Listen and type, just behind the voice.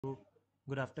So,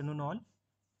 good afternoon all.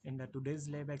 In the today's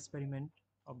lab experiment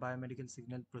of biomedical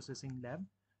signal processing lab,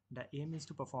 the aim is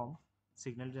to perform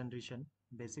signal generation,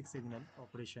 basic signal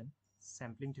operation,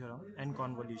 sampling theorem and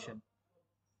convolution.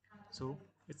 So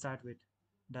let's start with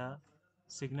the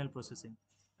signal processing.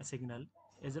 A signal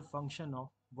is a function of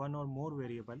one or more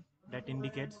variable that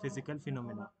indicates physical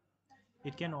phenomena.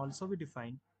 It can also be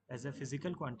defined as a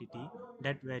physical quantity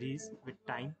that varies with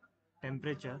time,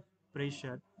 temperature,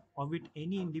 pressure, or with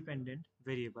any independent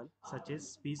variable such as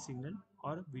speech signal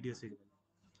or video signal.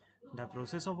 The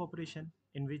process of operation,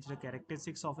 in which the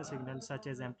characteristics of a signal such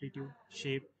as amplitude,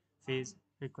 shape, phase,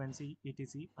 frequency,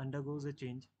 etc. undergoes a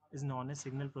change, is known as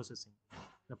signal processing.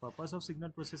 The purpose of signal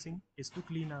processing is to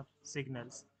clean up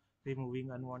signals,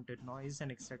 removing unwanted noise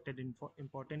and extracted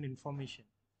important information.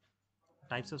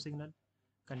 Types of signal: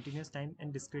 continuous time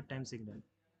and discrete time signal.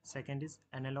 Second is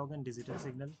analog and digital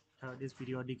signal. Third is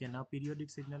periodic and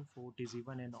aperiodic signal. Fourth is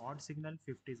even and odd signal.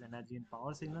 Fifth is energy and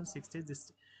power signal. Sixth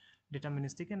is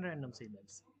deterministic and random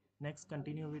signals. Next,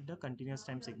 continue with the continuous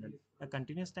time signal. A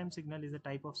continuous time signal is a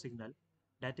type of signal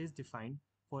that is defined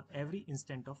for every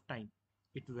instant of time.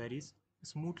 It varies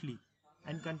smoothly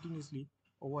and continuously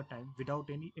over time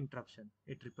without any interruption.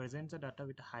 It represents the data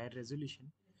with a higher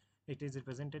resolution. It is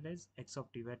represented as x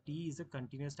of t, where t is a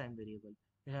continuous time variable.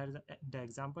 Here, the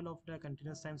example of the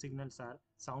continuous time signals are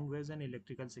sound waves and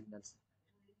electrical signals.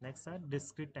 Next are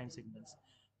discrete time signals.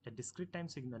 The discrete time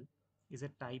signal is a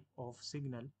type of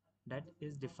signal that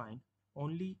is defined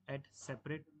only at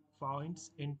separate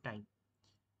points in time.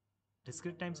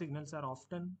 Discrete time signals are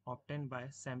often obtained by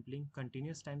sampling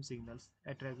continuous time signals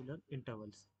at regular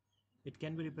intervals. It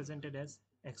can be represented as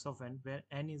x of n, where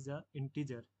n is an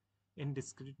integer in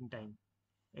discrete time.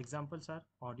 Examples are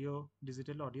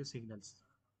digital audio signals.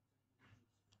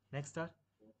 Next are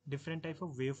different type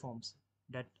of waveforms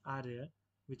that are there,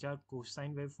 which are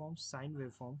cosine waveforms, sine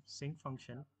waveform, sinc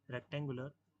function,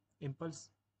 rectangular,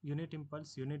 impulse,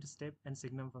 unit step, and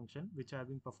signum function, which are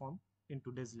being performed in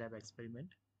today's lab experiment.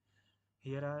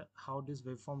 Here are how this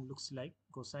waveform looks like: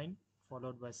 cosine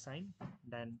followed by sine,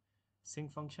 then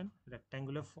sinc function,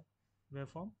 rectangular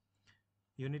waveform,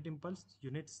 unit impulse,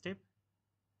 unit step,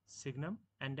 signum,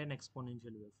 and then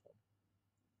exponential waveform.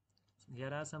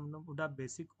 Here are some of the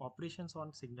basic operations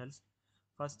on signals.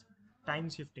 First, time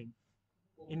shifting.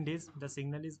 In this, the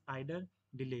signal is either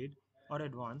delayed or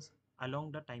advanced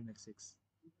along the time axis.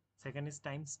 Second is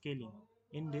time scaling.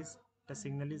 In this, the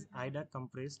signal is either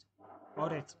compressed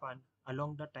or expand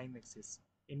along the time axis.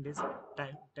 In this,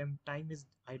 time is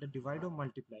either divided or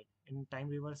multiplied. In time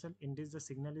reversal, in this, the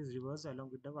signal is reversed along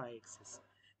with the y-axis.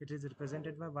 It is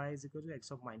represented by y is equal to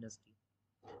x of minus t.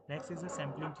 Next is the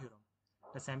sampling theorem.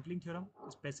 The sampling theorem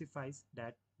specifies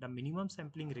that the minimum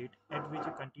sampling rate at which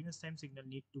a continuous time signal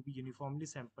needs to be uniformly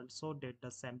sampled so that the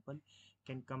sample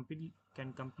can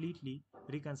completely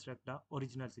reconstruct the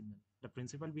original signal. The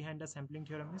principle behind the sampling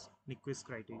theorem is Nyquist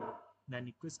criteria. The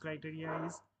Nyquist criteria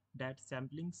is that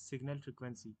sampling signal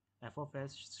frequency f of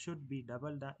s should be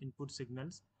double the input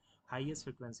signal's highest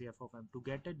frequency f of m to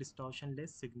get a distortionless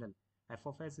signal. F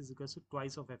of s is equal to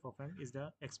twice of f of m is the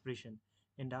expression.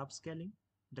 In the upscaling,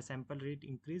 the sample rate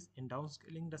increase; in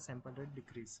downscaling, the sample rate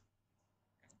decrease.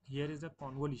 Here is a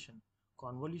convolution.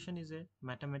 Convolution is a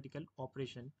mathematical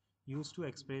operation used to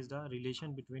express the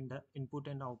relation between the input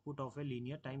and output of a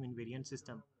linear time invariant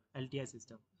system, LTI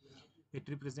system. It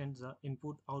represents the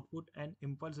input, output, and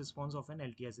impulse response of an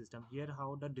LTI system. Here,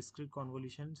 how the discrete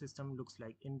convolution system looks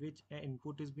like, in which an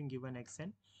input is being given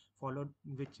xn, followed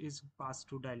which is passed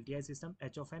through the LTI system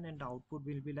h of n, and the output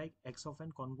will be like x of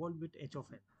n convolved with h of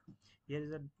n. Here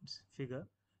is a figure.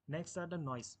 Next are the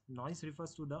noise. Noise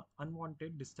refers to the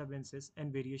unwanted disturbances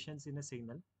and variations in a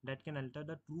signal that can alter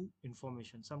the true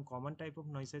information. Some common type of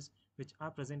noises which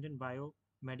are present in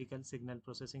biomedical signal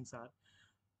processing are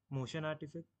motion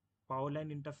artifact, power line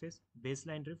interface,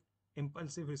 baseline drift,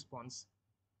 impulsive response.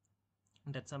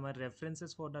 That's some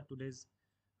references for the today's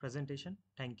presentation.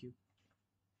 Thank you.